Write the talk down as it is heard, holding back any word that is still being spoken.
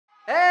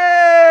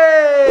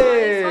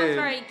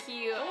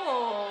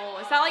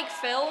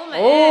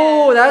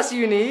Oh, that's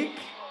unique.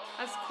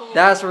 That's cool.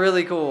 That's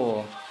really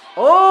cool.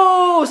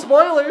 Oh,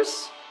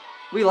 spoilers.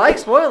 We like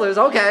spoilers,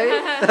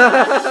 okay.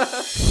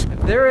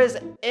 If there is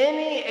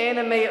any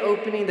anime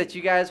opening that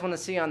you guys want to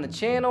see on the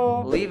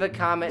channel, leave a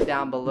comment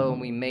down below and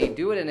we may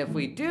do it. And if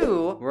we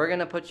do, we're going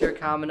to put your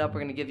comment up.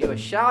 We're going to give you a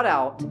shout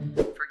out for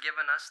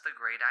giving us the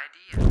great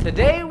idea.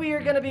 Today we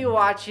are going to be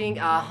watching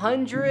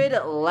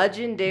 100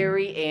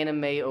 legendary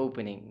anime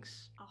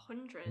openings.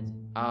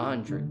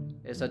 100.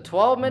 It's a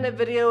 12-minute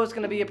video. It's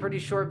going to be a pretty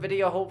short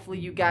video. Hopefully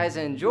you guys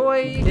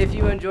enjoy. If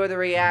you enjoy the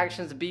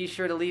reactions, be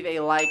sure to leave a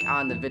like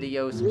on the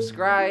video.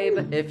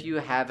 Subscribe if you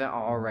haven't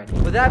already.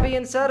 With that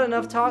being said,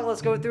 enough talk.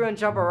 Let's go through and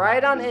jump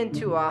right on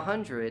into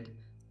 100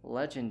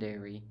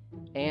 legendary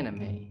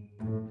anime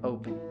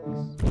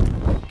openings.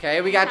 Okay,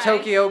 we got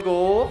Tokyo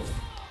Ghoul.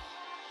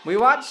 We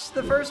watched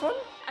the first one?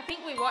 I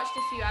think we watched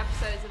a few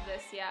episodes of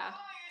this, yeah.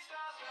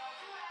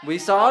 We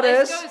saw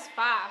this. This goes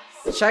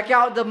fast. Check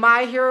out the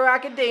My Hero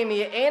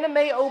Academia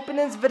anime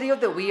openings video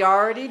that we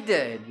already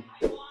did.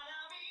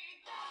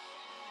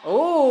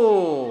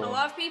 Oh. A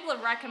lot of people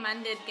have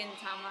recommended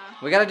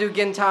Gintama. We gotta do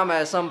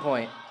Gintama at some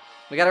point.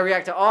 We gotta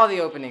react to all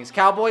the openings.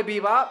 Cowboy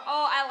Bebop.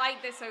 Oh, I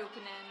like this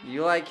opening.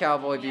 You like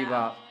Cowboy Yeah.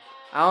 Bebop.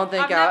 I've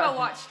never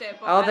watched it,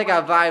 but I don't think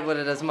I vibe with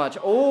it as much.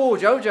 Oh,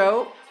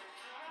 JoJo.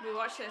 We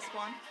watched this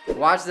one.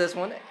 Watch this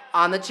one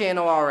on the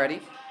channel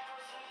already.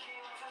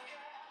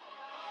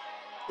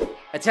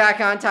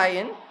 Attack on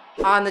Titan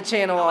on the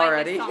channel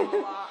already. I like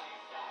this song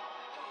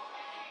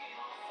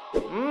a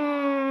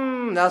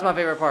lot. That was my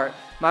favorite part.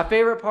 My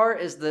favorite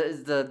part is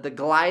the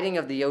gliding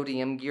of the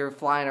ODM gear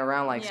flying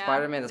around like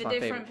Spider-Man. That's my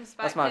favorite.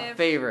 That's my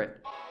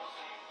favorite.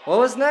 What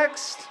was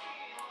next?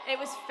 It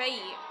was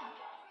Fate.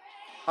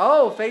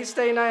 Oh, Fate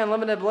Stay Night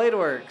Unlimited Blade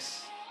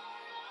Works.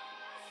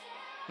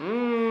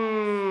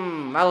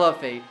 I love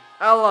Fate.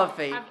 I love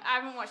Fate. I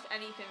haven't watched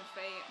anything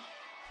Fate.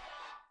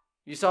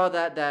 You saw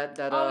that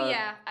oh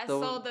yeah, I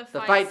saw the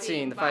fight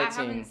scene. The fight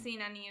scene. I haven't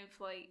seen any of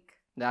like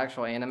the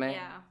actual anime.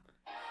 Yeah.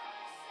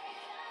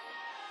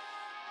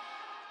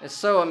 It's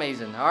so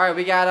amazing. All right,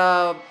 we got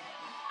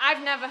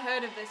I've never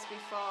heard of this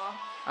before.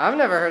 I've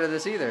never heard of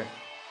this either.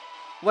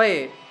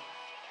 Wait,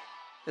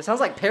 it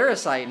sounds like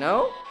Parasite,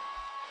 no?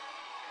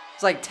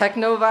 It's like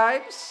techno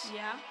vibes.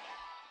 Yeah.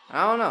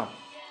 I don't know.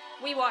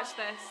 We watched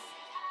this.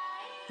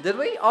 Did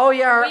we? Oh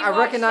yeah, I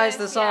recognize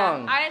the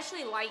song. Yeah. I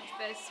actually liked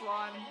this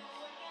one.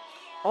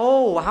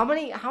 Oh, how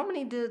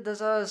many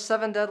does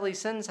 7 Deadly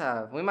Sins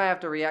have? We might have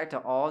to react to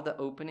all the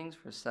openings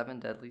for 7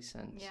 Deadly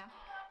Sins. Yeah.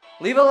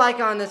 Leave a like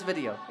on this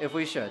video if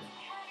we should.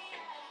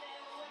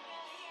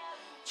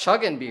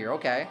 Chuggin' Beer,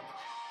 okay.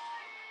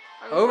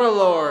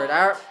 Overlord,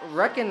 I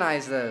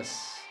recognize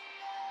this.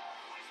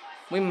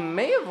 We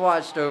may have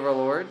watched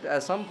Overlord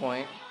at some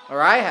point,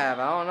 or I have.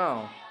 I don't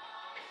know.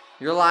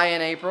 Your Lie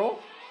in April.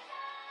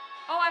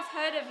 Oh, I've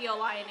heard of Your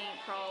Lie in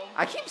April.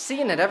 I keep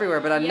seeing it everywhere,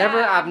 but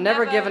I've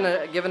never given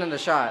it a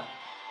shot.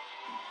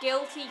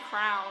 Guilty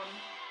Crown.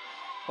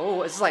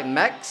 Oh, it's like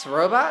mechs,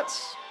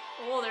 robots?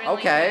 Oh, they're in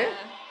okay.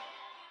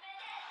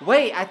 Like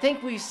wait, I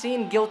think we've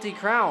seen Guilty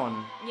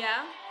Crown.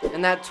 Yeah?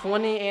 In that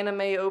 20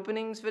 anime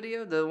openings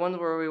video? The one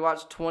where we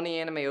watched 20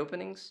 anime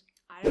openings?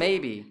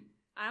 Maybe.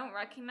 I don't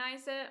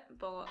recognize it,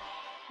 but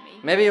maybe.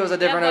 Maybe it was a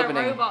different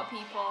opening. Robot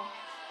people.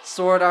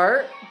 Sword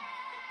Art.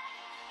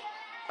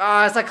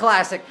 It's a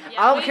classic.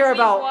 Yeah, I don't care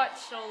about.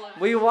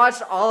 We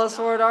watched all of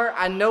Sword Art.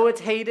 I know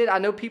it's hated. I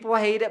know people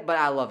hate it, but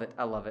I love it.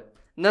 I love it.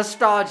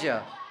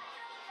 Nostalgia.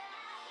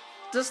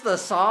 Just the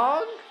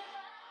song.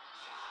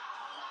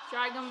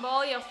 Dragon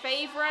Ball, your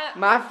favorite?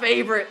 My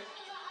favorite.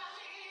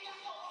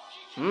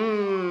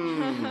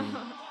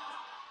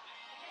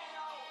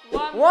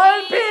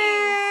 One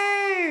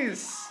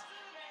Piece.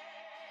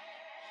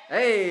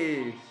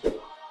 Hey.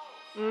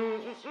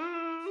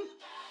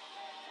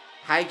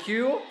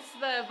 Haikyuu. It's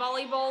the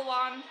volleyball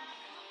one.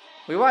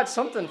 We watched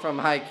something from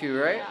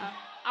Haikyuu, right? Yeah.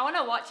 I want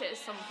to watch it at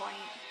some point.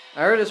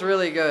 I heard it's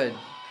really good.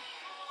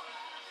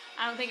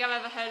 I don't think I've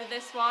ever heard of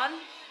this one.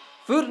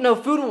 Food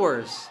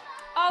Wars.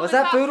 Oh, was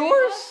that Food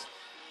Wars?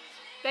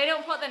 They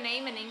don't put the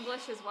name in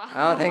English as well.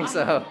 I don't think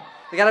so.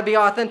 They gotta be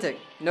authentic.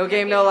 No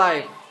game, no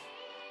life.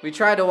 We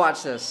tried to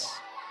watch this.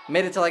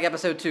 Made it to like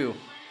episode 2.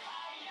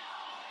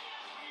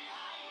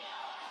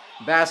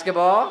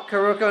 Basketball.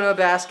 Kuroko no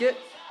Basket.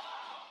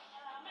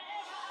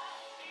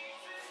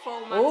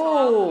 Full Metal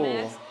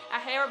Alchemist. I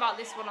hear about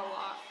this one a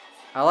lot.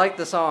 I like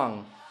the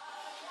song.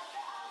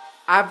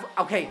 I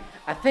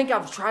think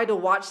I've tried to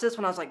watch this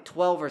when I was like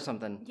 12 or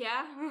something.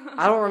 Yeah?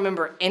 I don't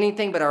remember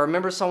anything, but I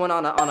remember someone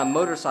on a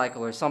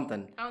motorcycle or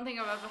something. I don't think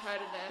I've ever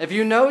heard of this. If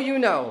you know, you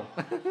know.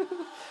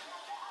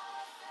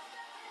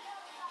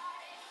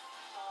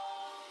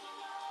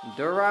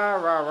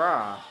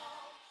 Durarara.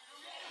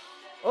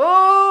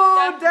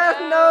 Oh, Death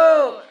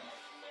Note!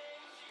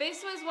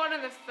 This was one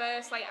of the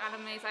first like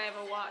animes I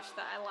ever watched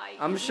that I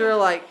liked. I'm sure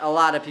like a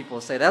lot of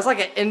people say that's like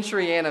an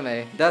entry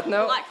anime. Death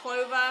Note. Black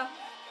Clover.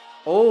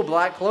 Oh,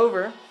 Black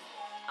Clover.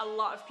 A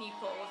lot of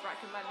people have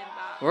recommended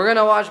that. We're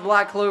gonna watch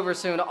Black Clover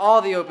soon.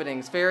 All the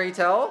openings. Fairy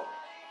Tail.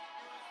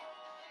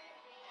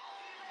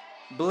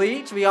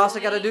 Bleach. We also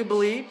got to do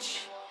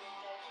Bleach.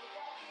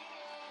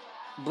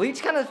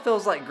 Bleach kind of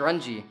feels like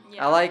grungy.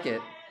 Yeah. I like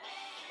it.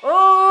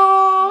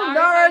 Oh,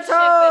 Naruto!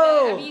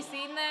 Shippuden. Have you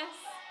seen this?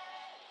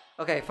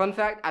 Okay, fun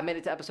fact. I made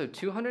it to episode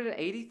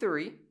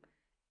 283.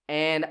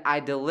 And I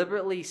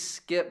deliberately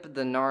skip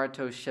the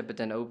Naruto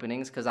Shippuden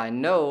openings because I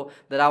know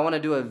that I want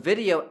to do a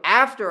video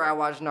after I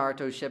watch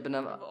Naruto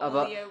Shippuden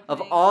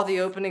of all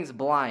the openings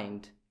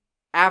blind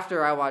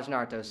after I watch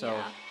Naruto.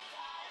 So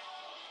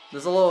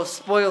there's a little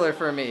spoiler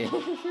for me.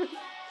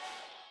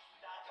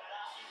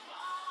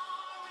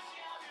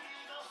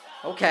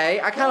 Okay,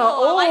 I kind of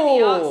I like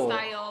the art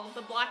style,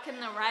 the black and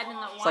the red and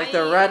the white. It's like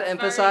the red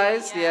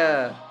emphasized,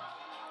 yeah.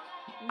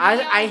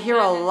 I hear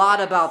a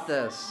lot about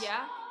this.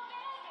 Yeah.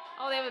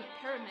 Oh, they have a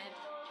pyramid.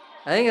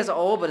 I think it's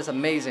old, but it's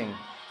amazing.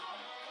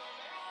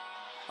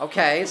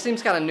 Okay, it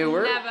seems kind of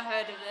newer. Never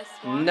heard of this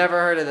one. Never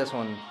heard of this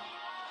one.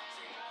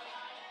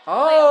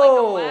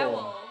 Oh, like a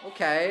werewolf.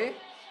 Okay.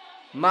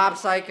 Mob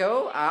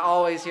Psycho. I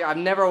always hear. I've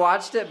never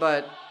watched it,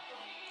 but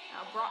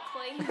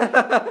broccoli.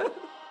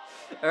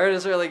 I heard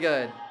it's really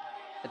good.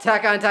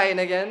 Attack on Titan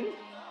again.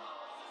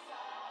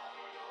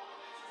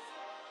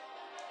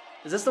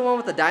 Is this the one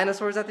with the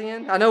dinosaurs at the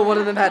end? I know one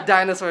of them had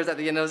dinosaurs at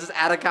the end. It was just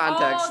out of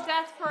context. Oh,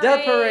 Death Parade.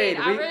 Death Parade.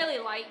 I really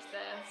liked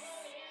this.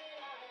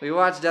 We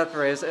watched Death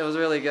Parade. It was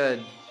really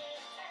good.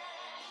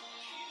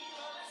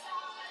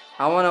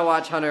 I want to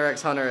watch Hunter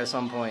x Hunter at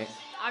some point.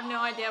 I have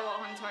no idea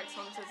what Hunter x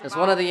Hunter is about. It's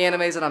one of the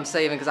animes that I'm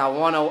saving because I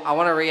want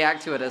to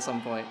react to it at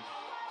some point.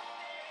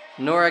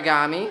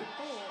 Noragami. Ooh.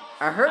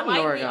 I heard I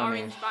like Noragami. the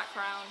orange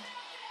background.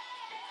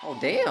 Oh,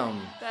 damn.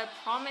 The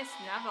Promised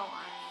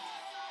Neverland.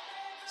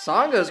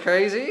 Song goes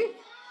crazy.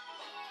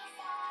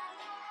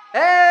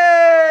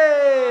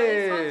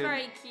 Hey! This one's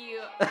very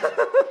cute.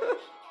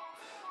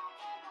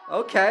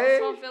 Okay.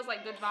 This one feels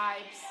like good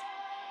vibes.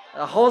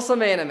 A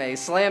wholesome anime.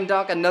 Slam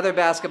Dunk, another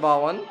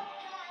basketball one.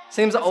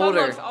 Seems This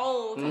older. one looks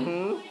old.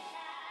 Mm-hmm.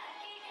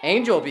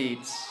 Angel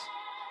Beats.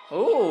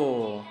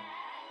 Ooh.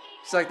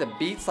 It's like the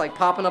beats like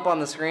popping up on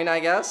the screen, I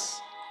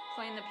guess.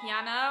 Playing the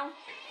piano.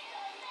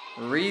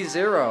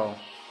 ReZero.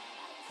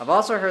 I've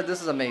also heard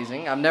this is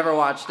amazing. I've never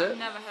watched it.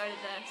 Never heard of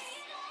this.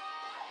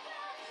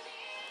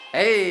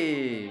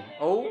 Hey.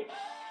 Oh.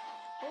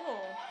 Oh,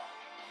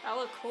 that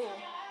looked cool.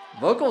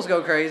 Vocals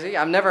go crazy.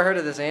 I've never heard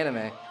of this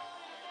anime.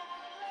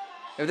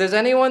 If there's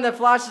anyone that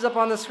flashes up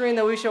on the screen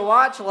that we should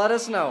watch, let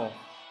us know.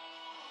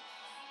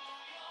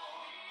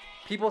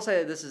 People say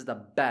that this is the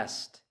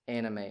best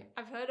anime.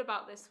 I've heard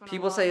about this one.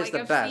 People say it's the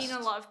best. I've seen a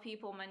lot of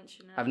people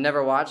mention it. I've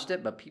never watched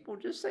it, but people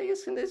just say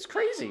it's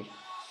crazy.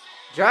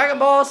 Dragon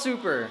Ball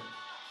Super.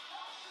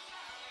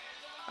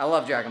 I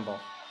love Dragon Ball.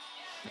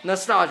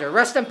 Nostalgia.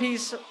 Rest in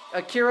peace,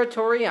 Akira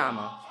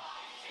Toriyama.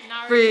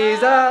 Naruto.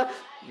 Frieza.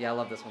 Yeah, I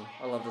love this one.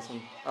 I love this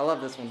one. I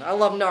love this one. I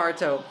love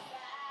Naruto.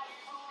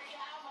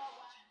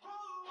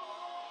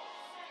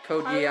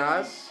 Code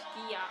Geass.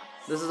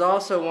 This is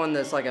also one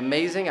that's like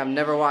amazing. I've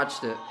never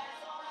watched it.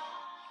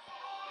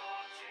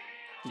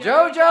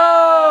 JoJo!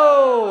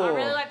 I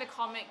really like the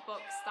comic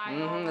book style.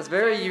 Mm-hmm, it's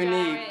very JoJo,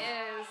 unique. It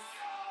is.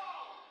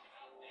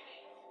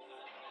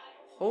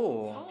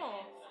 Oh.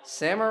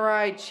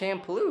 Samurai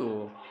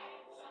Champloo.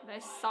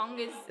 This song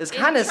is It's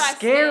kind of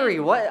scary.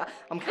 What?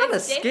 I'm kind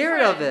of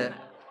scared of it.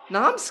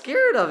 No, I'm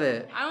scared of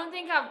it. I don't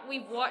think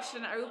we've watched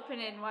an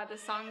opening where the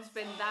song's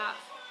been that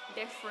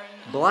different.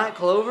 Black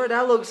Clover?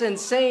 That looks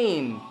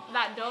insane.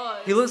 That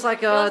does. He looks like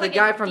the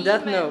guy from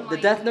Death Note. The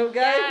Death Note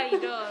guy? Yeah, he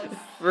does.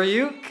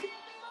 Ryuk?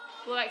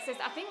 Alexis,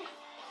 I think,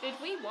 did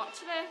we watch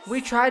this?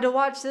 We tried to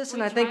watch this,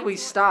 and I think we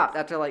stopped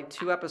after like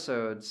 2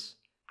 episodes.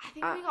 I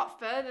think we got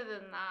further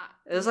than that.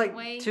 It was like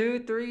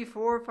 2, 3,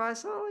 4, 5,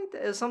 something like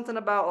that. It was something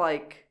about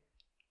like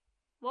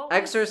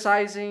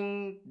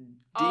exorcising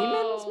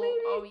demons,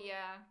 maybe? Oh,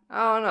 yeah.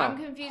 I don't know. I'm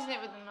confusing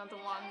it with another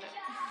one.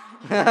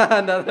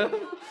 Another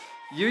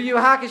Yu Yu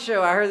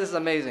Hakusho. I heard this is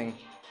amazing.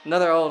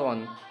 Another old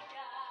one.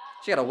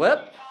 She got a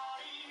whip.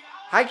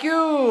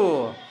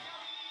 Haikyuu.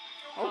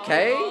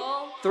 Okay.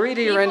 3D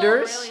People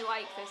renders. really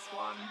like this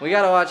one. We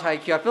gotta watch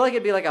Haikyuu. I feel like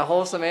it'd be like a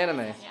wholesome anime.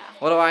 Yeah.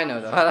 What do I know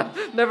though?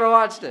 I've never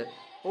watched it.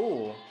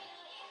 Ooh.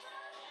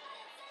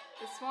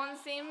 This one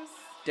seems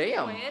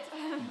Damn. weird.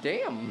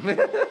 Damn.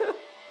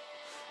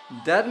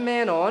 Dead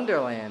Man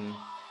Wonderland.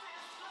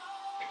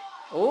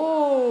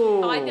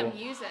 Ooh. I like the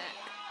music.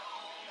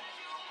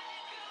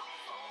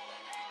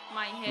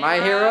 My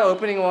Hero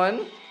opening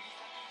one.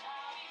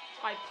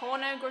 By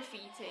Porno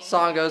Graffiti.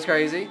 Song goes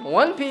crazy.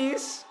 One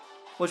Piece.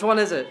 Which one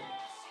is it?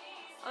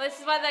 Oh, this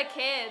is why they're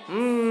kids.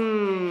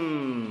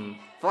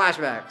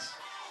 Flashbacks.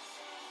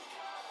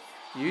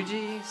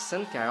 Yuji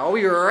Senkai. Oh,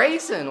 you're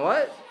racing.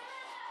 What?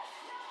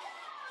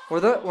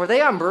 Were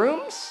they on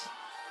brooms?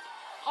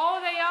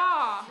 Oh, they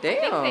are.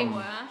 Damn. I think they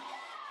were.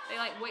 They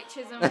like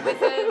witches and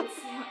wizards.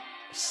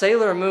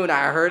 Sailor Moon.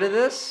 I heard of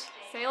this.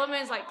 Sailor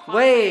Moon's like classic.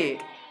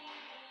 Wait.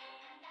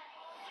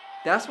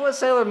 That's what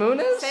Sailor Moon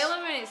is? Sailor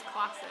Moon is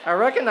classic. I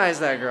recognize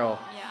that girl.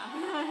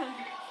 Yeah.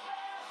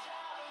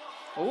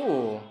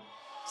 Ooh.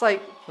 It's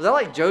like, was that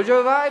like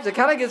JoJo vibes? It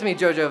kind of gives me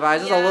JoJo vibes,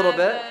 just a little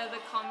bit. The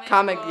comic.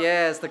 Comic, book.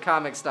 yeah, it's the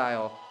comic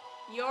style.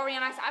 Yuri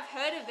on Ice. I've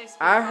heard of this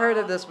before. I've heard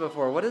of this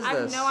before. What is I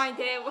this? have no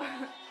idea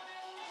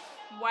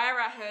where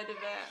I heard of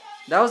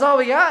it. That was all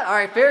we got? All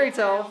right, Fairy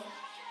Tale.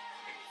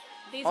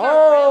 These were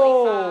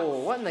really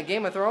fast. What in the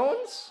Game of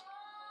Thrones?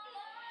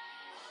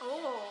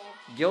 Oh.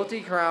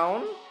 Guilty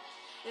Crown.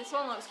 This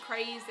one looks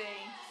crazy.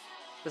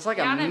 It's like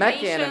The a mech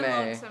animation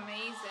anime. looks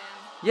amazing.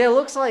 Yeah, it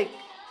looks like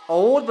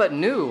old but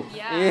new.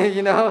 Yeah.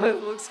 You know,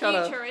 it looks kind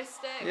of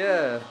futuristic.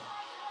 Yeah.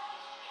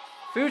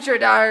 Future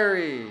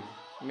Diary.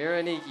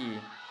 Miraniki.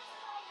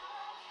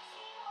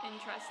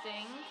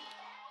 Interesting.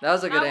 That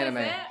was a good That was anime.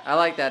 it? I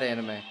like that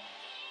anime.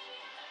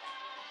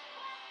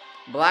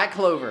 Black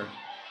Clover.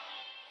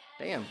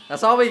 Damn.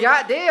 That's all we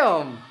got?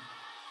 Damn.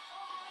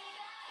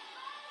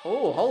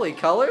 Oh, holy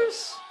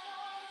colors.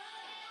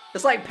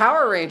 It's like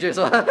Power Rangers.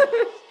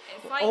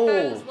 It's like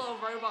those little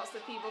robots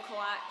that people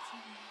collect.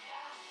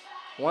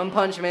 One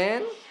Punch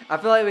Man. I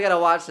feel like we gotta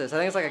watch this. I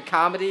think it's like a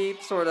comedy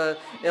sort of.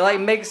 It like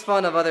makes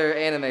fun of other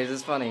animes.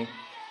 It's funny.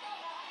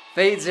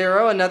 Fate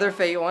Zero, another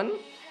Fate one.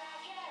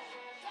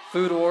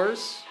 Food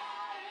Wars.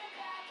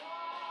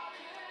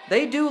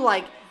 They do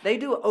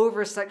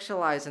over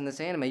sexualize in this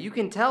anime. You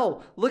can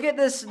tell. Look at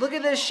this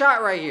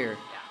shot right here. Yeah.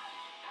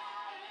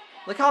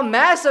 Look how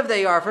massive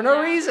they are for no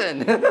Yeah.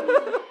 reason. I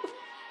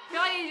feel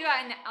like you do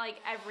that in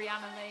like every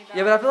anime. Though.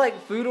 Yeah, but I feel like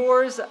Food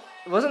Wars,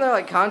 wasn't there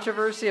like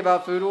controversy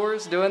about Food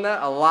Wars doing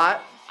that a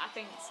lot? I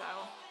think so.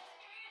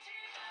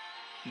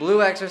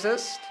 Blue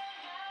Exorcist.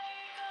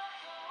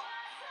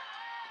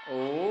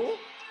 Oh.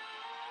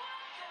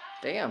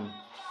 Damn.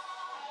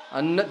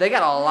 They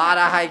got a lot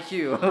of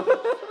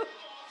Haikyuu.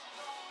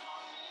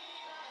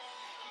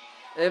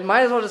 It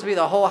might as well just be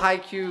the whole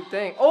Haikyuu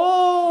thing.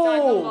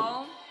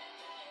 Oh!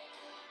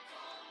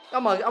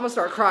 I'm gonna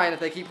start crying if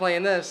they keep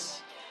playing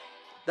this.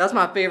 That's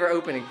my favorite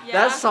opening. Yeah?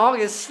 That song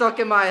is stuck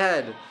in my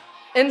head.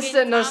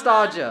 Instant Gintama.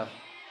 nostalgia.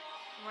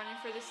 Running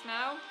for the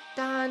snow.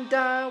 Dun,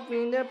 dun,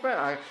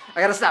 I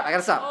gotta stop.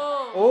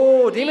 Oh,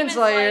 Oh, Demon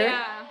Slayer.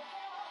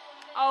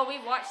 Oh, we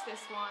watched this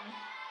one.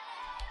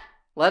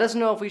 Let us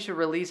know if we should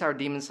release our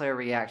Demon Slayer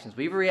reactions.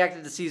 We've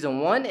reacted to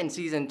season 1 and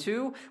season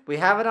 2. We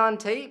have it on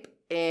tape,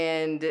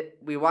 and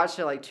we watched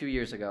it like 2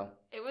 years ago.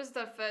 It was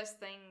the first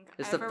thing.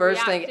 It's the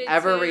first thing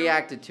ever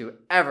reacted to,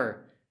 ever.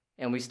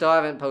 And we still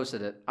haven't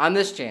posted it on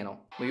this channel.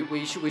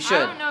 We should.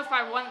 I don't know if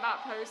I want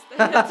that posted.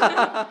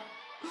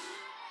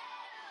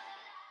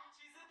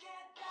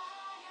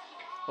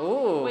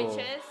 Ooh.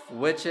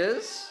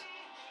 Witches.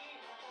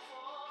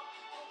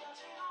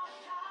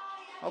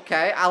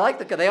 Okay, I like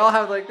they all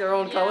have like their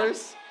own Yeah.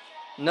 colors.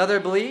 Another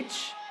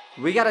Bleach.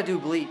 We gotta do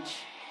Bleach.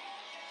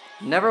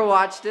 Never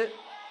watched it,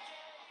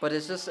 but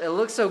it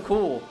looks so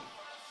cool.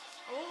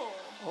 Oh.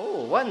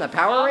 Oh, what in the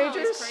Power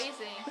Rangers? It's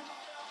crazy.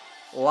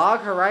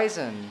 Log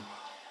Horizon.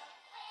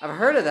 I've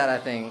heard of that, I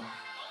think.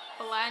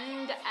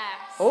 Blend S.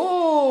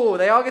 Oh,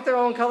 they all get their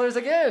own colors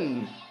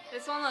again.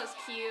 This one looks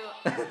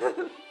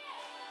cute.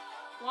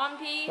 One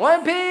Piece.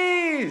 One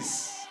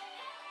Piece!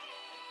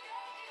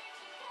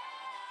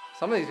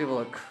 Some of these people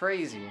look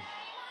crazy.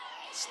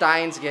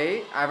 Steins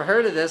Gate. I've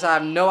heard of this. I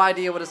have no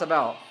idea what it's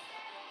about.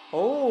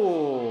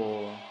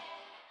 Oh.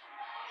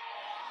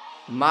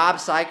 Mob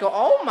Psycho.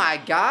 Oh my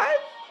god.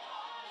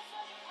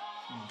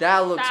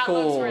 That looks cool.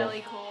 That looks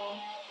really cool.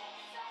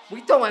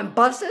 We throwing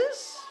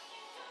buses?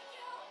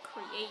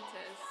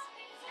 Creators.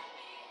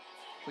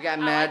 We got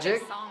I magic.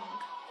 like this song.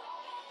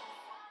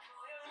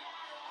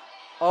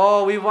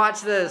 Oh, we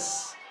watched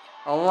this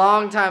a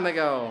long time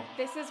ago.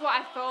 This is what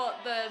I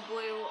thought the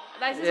blue.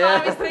 This is Yeah.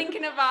 what I was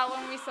thinking about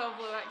when we saw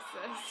Blue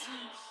Exorcist.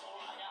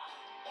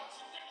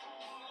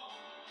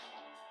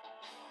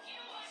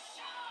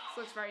 This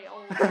looks very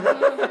old.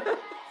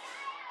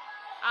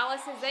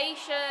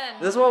 Alicization.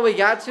 This is what we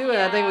got to, and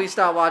I think Yeah. we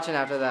stopped watching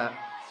after that.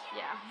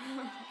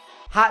 Yeah.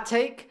 Hot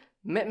take?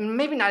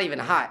 Maybe not even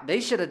hot. They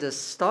should have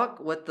just stuck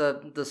with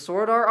the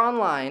Sword Art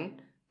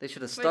Online. They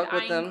should have stuck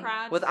with them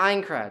Aincrad. with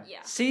Aincrad.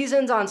 Yeah.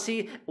 Seasons on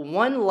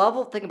one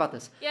level. Think about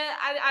this. Yeah,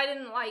 I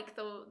didn't like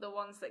the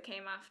ones that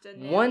came after.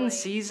 One nearly as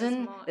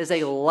season much. is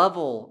a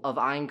level of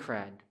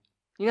Aincrad.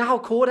 You know how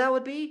cool that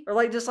would be? Or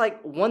like just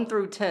like 1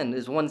 through 10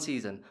 is one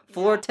season.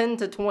 Floor 10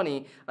 to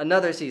 20,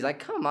 another season. Like,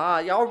 come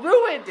on, y'all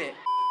ruined it.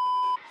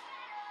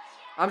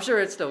 I'm sure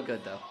it's still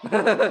good though.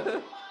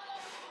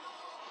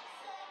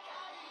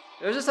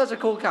 It was just such a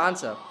cool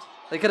concept.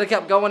 They could have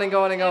kept going and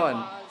going and going. It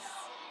was.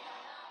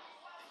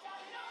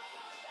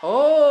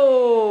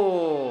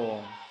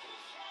 Oh.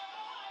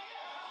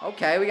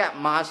 Okay, we got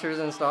monsters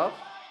and stuff.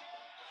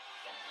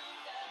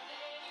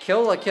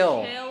 Kill la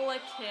Kill. Kill la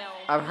Kill.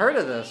 I've heard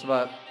of this,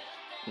 but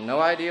no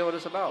idea what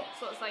it's about.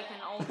 So it's like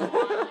an older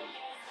one.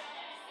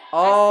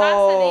 Oh.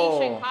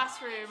 Assassination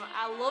Classroom.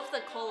 I love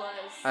the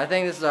colors. I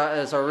think this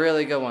is a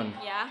really good one.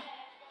 Yeah.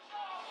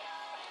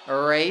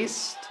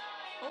 Erased.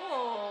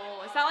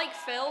 Oh, is that like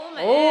film?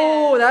 It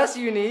Oh, is. that's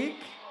unique.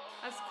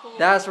 That's cool.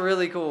 That's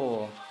really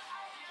cool.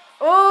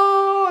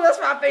 Oh, that's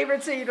my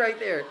favorite scene right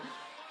there.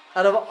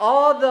 Out of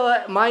all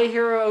the My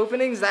Hero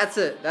openings, that's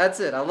it. That's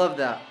it. I love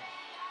that.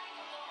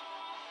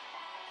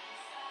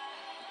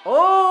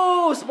 Oh!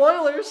 Oh,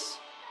 spoilers.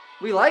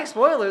 We like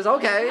spoilers,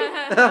 okay.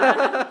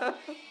 Fairy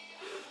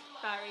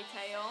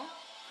Tail.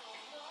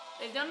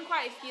 They've done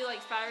quite a few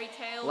like Fairy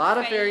Tail. A lot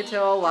of Fairy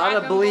Tail, a lot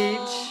of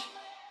Bleach.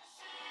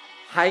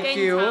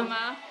 Haikyuu.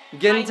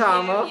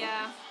 Gintama.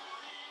 Yeah.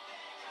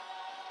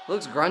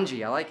 Looks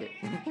grungy, I like it.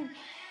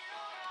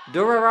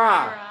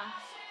 Durara.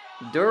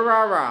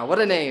 Durara, what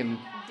a name.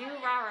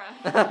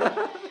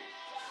 Durara.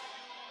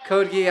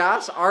 Code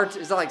Geass, art,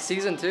 is that like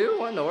season 2?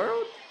 What in the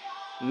world?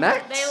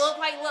 Mechs? They look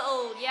like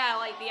little, yeah,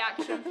 like the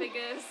action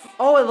figures.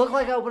 Oh, it looked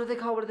like, what are they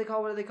called? What are they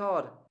called? What are they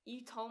called?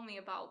 You told me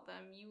about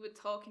them. You were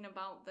talking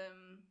about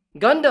them.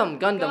 Gundam.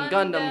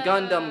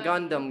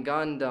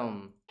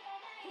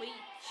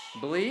 Bleach.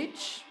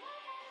 Bleach?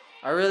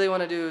 I really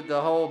want to do the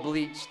whole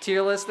Bleach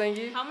tier list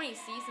thingy. How many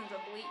seasons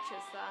of Bleach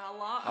is there? A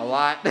lot. A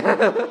lot.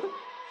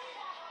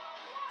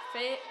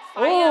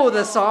 Oh,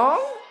 the song?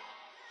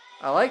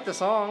 I like the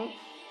song.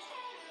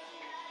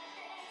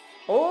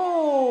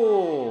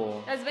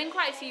 Oh. There's been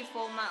quite a few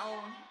Full Metal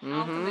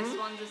Alchemist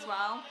ones as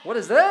well. What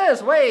is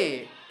this?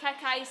 Wait.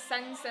 Kekai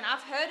Sensen.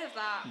 I've heard of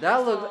that.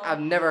 That looks. I've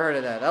never heard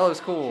of that. That looks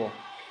cool.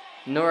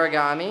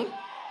 Noragami. 99.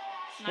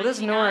 What is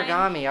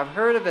Noragami? I've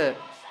heard of it.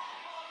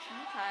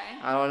 Okay.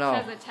 I don't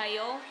know. There's a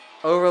tail.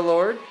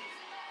 Overlord.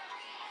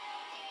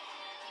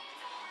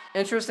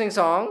 Interesting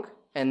song.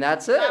 And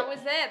that's it. That was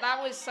it.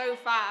 That was so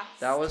fast.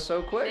 That was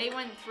so quick. They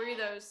went through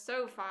those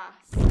so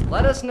fast.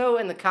 Let us know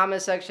in the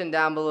comment section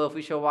down below if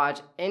we should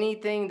watch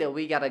anything that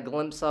we got a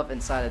glimpse of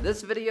inside of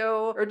this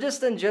video, or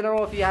just in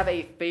general, if you have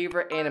a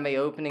favorite anime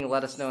opening,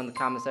 let us know in the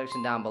comment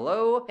section down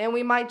below, and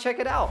we might check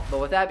it out. But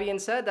with that being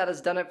said, that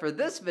has done it for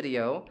this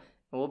video,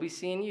 and we'll be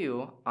seeing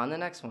you on the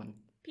next one.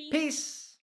 Peace. Peace.